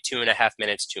probably 2.5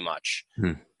 minutes too much.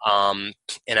 And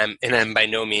I'm by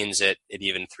no means at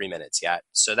even 3 minutes yet.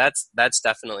 So that's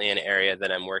definitely an area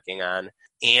that I'm working on.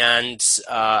 And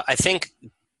I think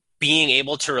being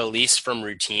able to release from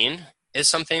routine is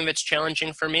something that's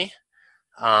challenging for me.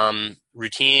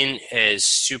 Routine is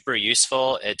super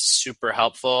useful. It's super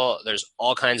helpful. There's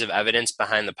all kinds of evidence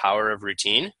behind the power of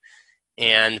routine.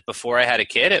 And before I had a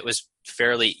kid, it was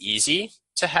fairly easy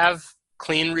to have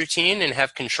clean routine and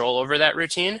have control over that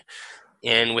routine.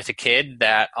 And with a kid,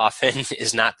 that often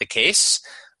is not the case.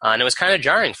 And it was kind of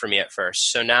jarring for me at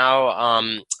first. So now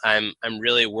I'm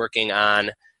really working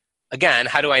on, again,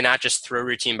 how do I not just throw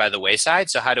routine by the wayside?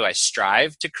 So how do I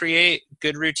strive to create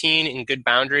good routine and good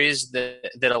boundaries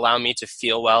that allow me to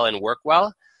feel well and work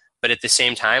well? But at the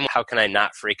same time, how can I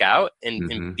not freak out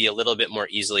and be a little bit more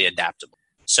easily adaptable?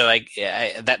 So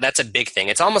that's a big thing.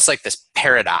 It's almost like this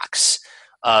paradox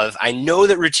of, I know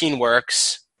that routine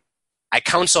works. I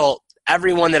counsel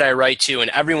everyone that I write to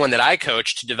and everyone that I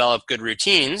coach to develop good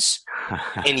routines.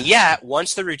 And yet,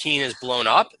 once the routine is blown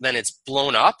up, then it's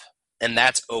blown up, and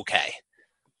that's okay.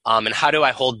 And how do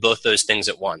I hold both those things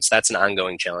at once? That's an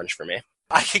ongoing challenge for me.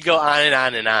 I could go on and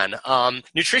on and on.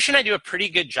 Nutrition I do a pretty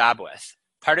good job with.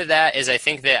 Part of that is I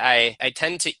think that I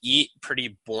tend to eat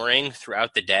pretty boring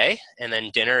throughout the day, and then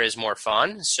dinner is more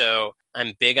fun. So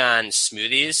I'm big on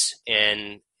smoothies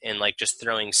and like just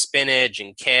throwing spinach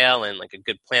and kale and like a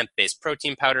good plant-based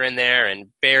protein powder in there and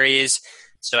berries.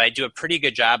 So I do a pretty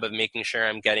good job of making sure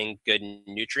I'm getting good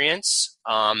nutrients.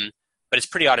 But it's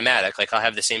pretty automatic. Like I'll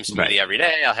have the same smoothie every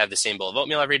day. I'll have the same bowl of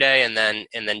oatmeal every day. And then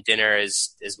dinner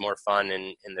is more fun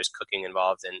and there's cooking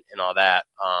involved and all that.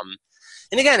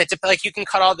 And again, it's like you can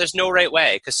cut all, there's no right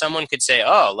way, because someone could say,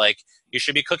 oh, like you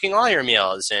should be cooking all your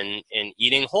meals and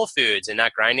eating whole foods and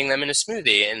not grinding them in a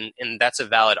smoothie. And that's a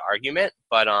valid argument.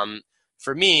 But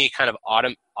for me, kind of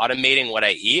automating what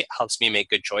I eat helps me make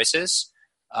good choices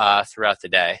throughout the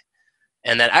day.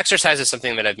 And then exercise is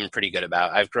something that I've been pretty good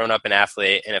about. I've grown up an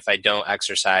athlete, and if I don't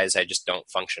exercise, I just don't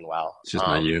function well. It's just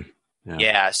not you.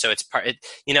 Yeah, so it's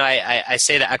I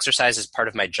say that exercise is part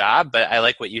of my job, but I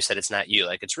like what you said. It's not you.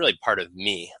 Like it's really part of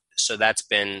me. So that's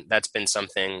been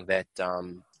something that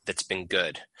that's been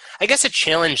good. I guess a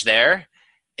challenge there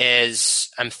is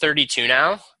I'm 32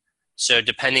 now. So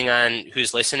depending on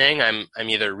who's listening, I'm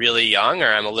either really young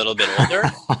or I'm a little bit older.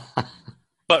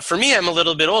 But for me, I'm a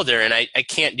little bit older, and I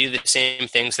can't do the same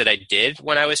things that I did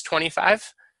when I was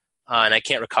 25, and I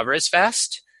can't recover as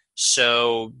fast.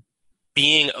 So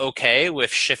being okay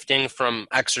with shifting from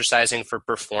exercising for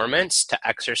performance to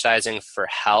exercising for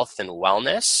health and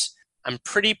wellness, I'm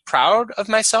pretty proud of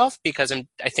myself because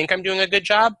I think I'm doing a good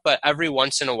job. But every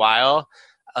once in a while,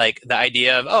 like the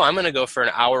idea of, oh, I'm going to go for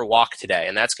an hour walk today,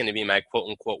 and that's going to be my quote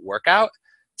unquote workout.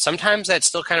 Sometimes that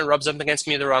still kind of rubs up against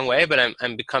me the wrong way, but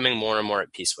I'm becoming more and more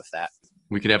at peace with that.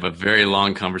 We could have a very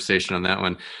long conversation on that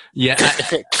one. Yeah,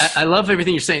 I love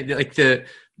everything you're saying. Like the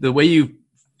way you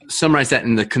summarize that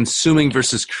in the consuming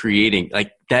versus creating,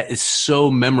 like that is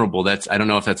so memorable. I don't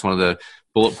know if that's one of the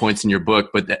bullet points in your book,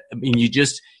 but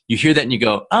you hear that and you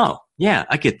go, oh yeah,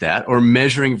 I get that. Or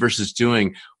measuring versus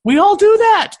doing. We all do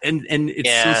that, and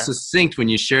it's so succinct when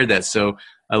you share that. So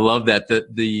I love that.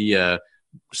 The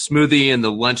smoothie and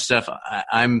the lunch stuff,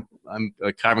 I'm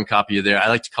a carbon copy of there. I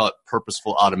like to call it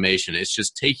purposeful automation. It's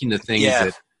just taking the things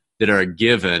that are a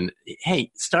given.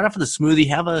 Hey, start off with a smoothie,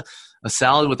 have a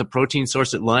salad with a protein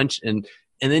source at lunch, and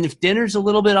then if dinner's a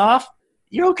little bit off,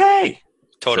 you're okay.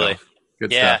 Totally. So,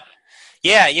 good stuff.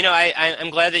 Yeah,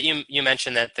 I'm glad that you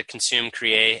mentioned that the consume,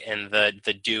 create, and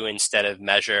the do instead of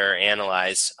measure or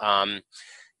analyze.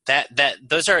 That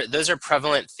those are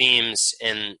prevalent themes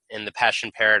in the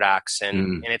passion paradox,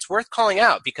 and it's worth calling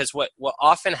out because what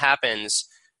often happens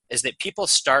is that people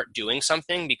start doing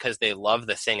something because they love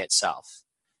the thing itself,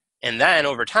 and then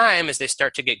over time, as they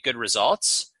start to get good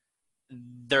results,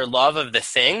 their love of the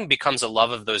thing becomes a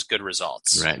love of those good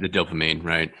results. Right, the dopamine,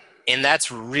 right? And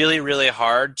that's really, really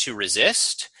hard to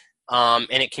resist, and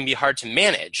it can be hard to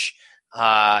manage.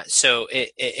 So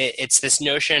it's this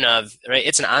notion of, right,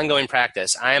 it's an ongoing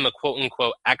practice. I am a quote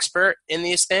unquote expert in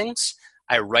these things.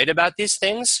 I write about these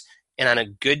things, and on a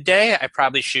good day, I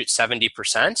probably shoot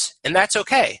 70%, and that's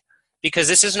okay because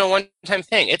this isn't a one-time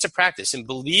thing. It's a practice. And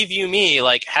believe you me,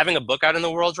 like having a book out in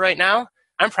the world right now,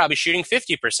 I'm probably shooting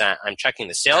 50%. I'm checking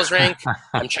the sales rank.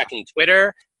 I'm checking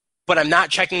Twitter, but I'm not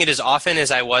checking it as often as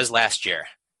I was last year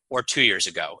or 2 years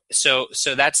ago. So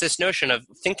that's this notion of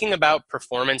thinking about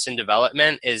performance and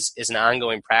development is an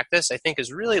ongoing practice, I think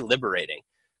is really liberating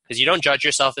because you don't judge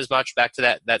yourself as much, back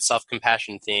to that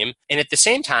self-compassion theme. And at the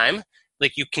same time,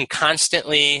 like you can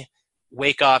constantly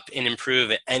wake up and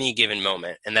improve at any given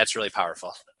moment. And that's really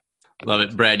powerful. Love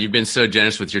it. Brad, you've been so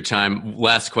generous with your time.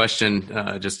 Last question,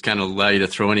 just kind of allow you to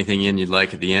throw anything in you'd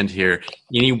like at the end here.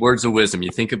 Any words of wisdom you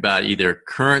think about either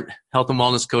current health and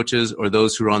wellness coaches or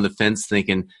those who are on the fence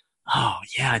thinking, oh,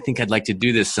 yeah, I think I'd like to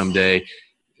do this someday.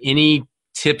 Any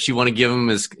tips you want to give them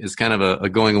is kind of a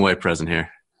going away present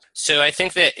here. So I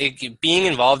think that being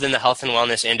involved in the health and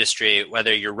wellness industry,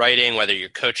 whether you're writing, whether you're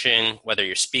coaching, whether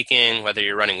you're speaking, whether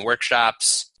you're running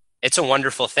workshops, it's a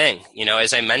wonderful thing. You know,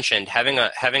 as I mentioned, having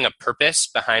a purpose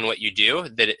behind what you do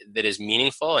that is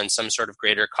meaningful and some sort of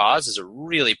greater cause is a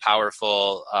really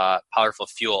powerful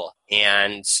fuel.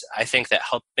 And I think that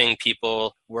helping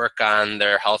people work on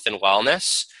their health and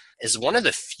wellness is one of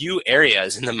the few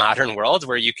areas in the modern world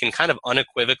where you can kind of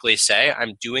unequivocally say,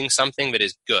 I'm doing something that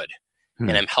is good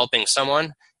and I'm helping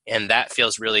someone, and that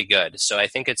feels really good. So I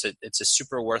think it's a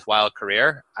super worthwhile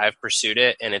career. I've pursued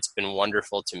it and it's been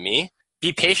wonderful to me.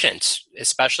 Be patient,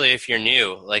 especially if you're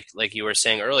new. Like you were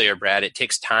saying earlier, Brad, it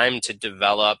takes time to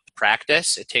develop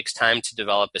practice. It takes time to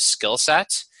develop a skill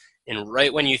set. And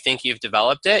right when you think you've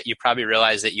developed it, you probably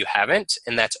realize that you haven't,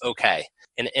 and that's okay.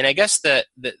 And I guess the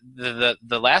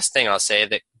last thing I'll say,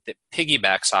 that that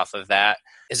piggybacks off of that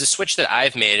is a switch that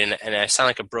I've made, and I sound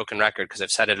like a broken record because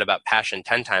I've said it about passion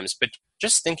 10 times, but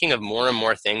just thinking of more and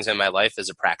more things in my life as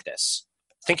a practice.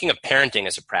 Thinking of parenting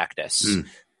as a practice.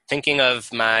 Thinking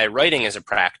of my writing as a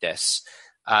practice.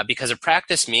 Because a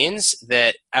practice means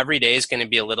that every day is going to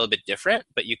be a little bit different,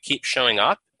 but you keep showing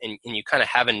up and you kind of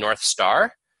have a North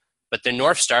Star. But the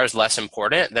North Star is less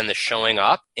important than the showing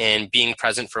up and being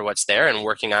present for what's there and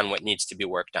working on what needs to be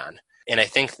worked on. And I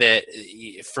think that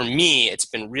for me, it's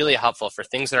been really helpful for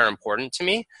things that are important to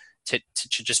me to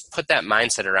just put that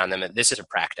mindset around them that this is a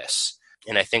practice.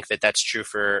 And I think that that's true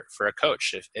for a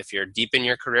coach. If you're deep in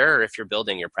your career or if you're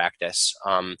building your practice,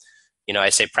 I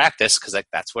say practice because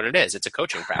that's what it is. It's a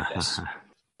coaching practice.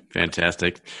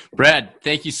 Fantastic. Brad,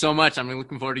 thank you so much. I'm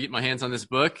looking forward to getting my hands on this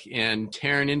book and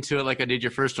tearing into it like I did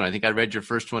your first one. I think I read your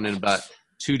first one in about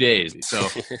 2 days. So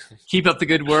keep up the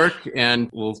good work, and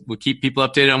we'll keep people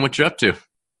updated on what you're up to.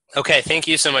 Okay. Thank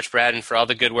you so much, Brad, and for all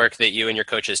the good work that you and your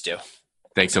coaches do.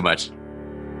 Thanks so much.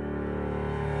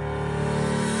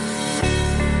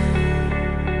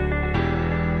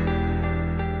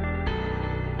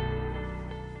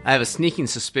 I have a sneaking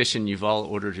suspicion you've all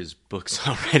ordered his books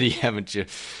already, haven't you?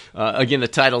 Again, the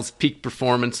title's Peak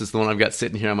Performance is the one I've got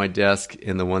sitting here on my desk,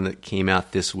 and the one that came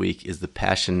out this week is The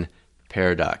Passion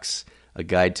Paradox, a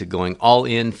guide to going all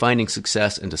in, finding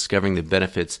success, and discovering the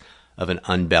benefits of an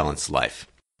unbalanced life.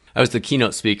 I was the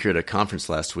keynote speaker at a conference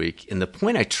last week, and the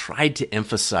point I tried to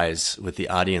emphasize with the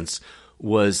audience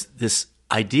was this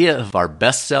idea of our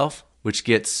best self, which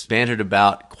gets bantered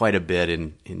about quite a bit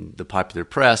in the popular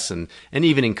press and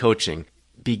even in coaching,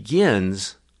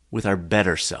 begins with our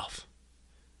better self.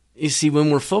 You see, when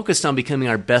we're focused on becoming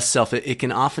our best self, it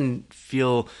can often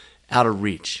feel out of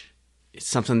reach. It's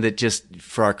something that just,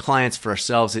 for our clients, for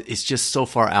ourselves, it's just so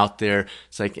far out there.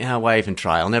 It's like, why even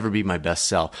try? I'll never be my best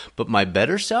self. But my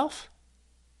better self?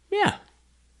 Yeah,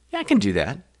 I can do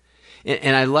that.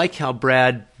 And I like how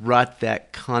Brad brought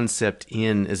that concept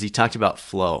in as he talked about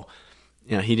flow.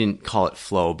 He didn't call it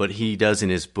flow, but he does in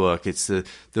his book. It's the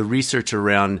research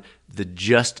around the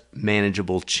just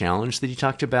manageable challenge that he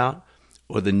talked about,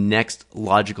 or the next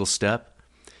logical step.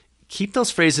 Keep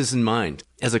those phrases in mind.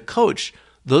 As a coach,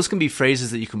 those can be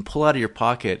phrases that you can pull out of your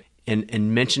pocket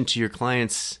and mention to your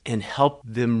clients and help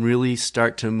them really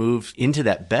start to move into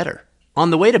that better.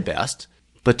 On the way to best,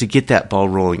 but to get that ball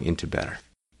rolling into better.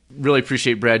 Really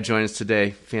appreciate Brad joining us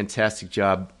today. Fantastic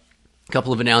job. A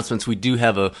couple of announcements. We do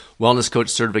have a wellness coach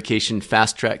certification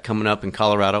fast track coming up in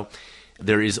Colorado.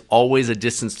 There is always a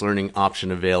distance learning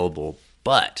option available.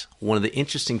 But one of the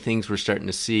interesting things we're starting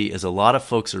to see is a lot of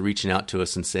folks are reaching out to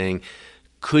us and saying,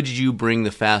 could you bring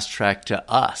the fast track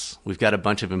to us? We've got a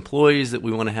bunch of employees that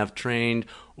we want to have trained,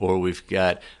 or we've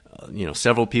got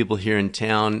several people here in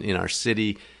town in our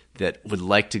city that would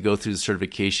like to go through the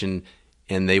certification,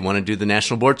 and they want to do the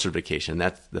national board certification.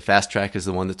 That's the fast track is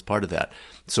the one that's part of that.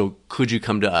 So could you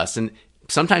come to us? And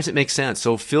sometimes it makes sense.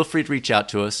 So feel free to reach out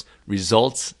to us.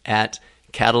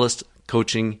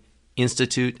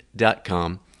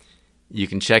 Results@catalystcoachinginstitute.com. You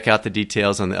can check out the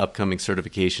details on the upcoming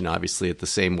certification, obviously, at the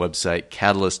same website,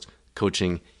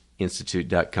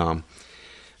 catalystcoachinginstitute.com.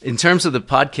 In terms of the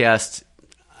podcast,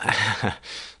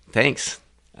 thanks.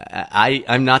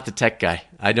 I'm not the tech guy.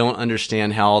 I don't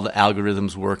understand how all the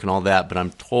algorithms work and all that, but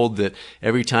I'm told that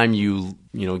every time you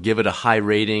give it a high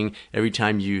rating, every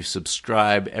time you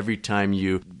subscribe, every time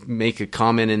you make a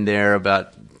comment in there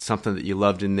about something that you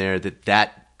loved in there,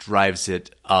 that drives it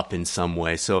up in some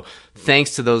way. So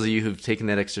thanks to those of you who've taken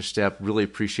that extra step. Really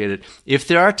appreciate it. If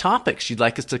there are topics you'd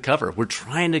like us to cover, we're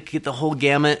trying to get the whole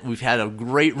gamut. We've had a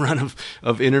great run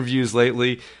of interviews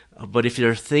lately. But if there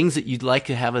are things that you'd like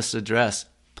to have us address,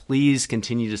 please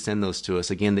continue to send those to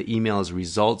us. Again, the email is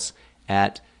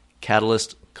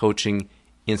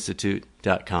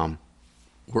results@catalystcoachinginstitute.com.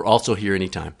 We're also here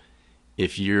anytime.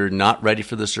 If you're not ready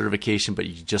for the certification, but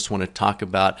you just want to talk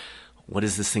about what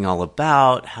is this thing all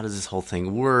about, how does this whole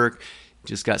thing work,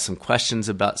 just got some questions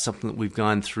about something that we've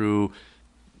gone through,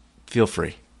 feel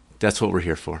free. That's what we're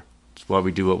here for. That's why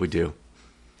we do what we do.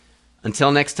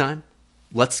 Until next time,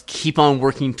 let's keep on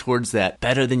working towards that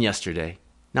better than yesterday.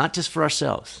 Not just for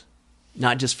ourselves,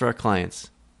 not just for our clients,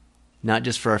 not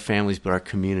just for our families, but our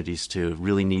communities too.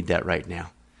 Really need that right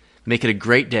now. Make it a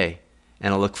great day,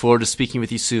 and I look forward to speaking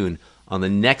with you soon on the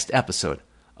next episode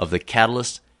of the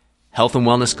Catalyst Health and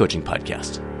Wellness Coaching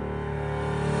Podcast.